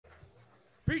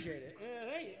Appreciate it.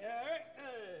 Thank you. All right.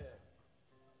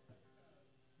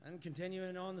 I'm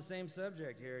continuing on the same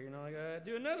subject here. You know, I gotta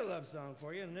do another love song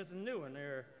for you, and this is a new one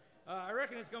there. I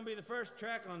reckon it's gonna be the first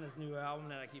track on this new album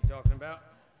that I keep talking about,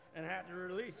 and I have to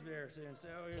release very soon. So,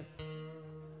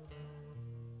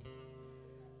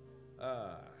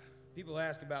 people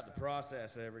ask about the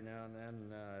process every now and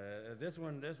then. This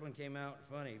one came out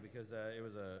funny because it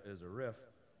was a riff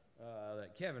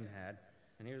that Kevin had,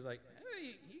 and he was like,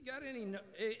 "Hey, you got any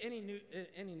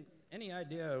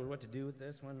idea of what to do with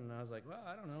this one?" And I was like, "Well,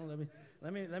 I don't know.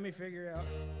 Let me figure out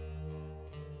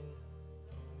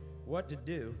what to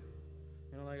do."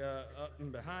 You know, like up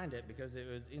and behind it, because it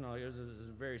was, it was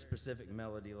a very specific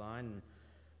melody line,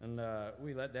 and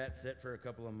we let that sit for a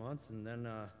couple of months, and then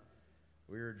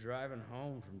we were driving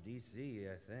home from D.C.,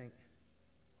 I think.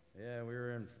 Yeah, we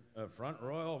were in Front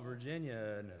Royal,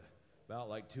 Virginia, and about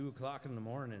like 2 o'clock in the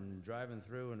morning, driving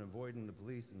through and avoiding the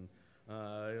police, and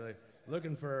like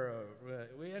looking for.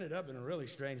 We ended up in a really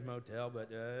strange motel,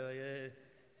 but it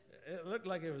looked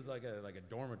like it was like a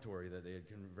dormitory that they had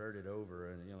converted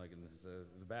over, and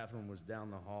the bathroom was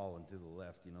down the hall and to the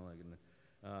left. It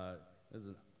was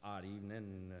an odd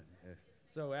evening.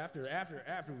 So after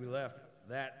we left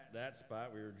that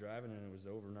spot, we were driving, and it was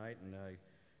overnight, and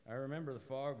I remember the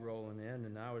fog rolling in,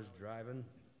 and I was driving,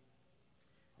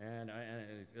 and I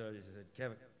said,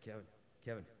 Kevin,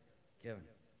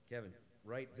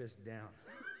 write this down.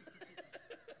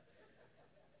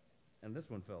 And this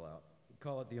one fell out. We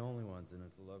call it The Only Ones, and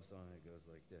it's a love song that goes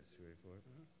like this. You ready for it?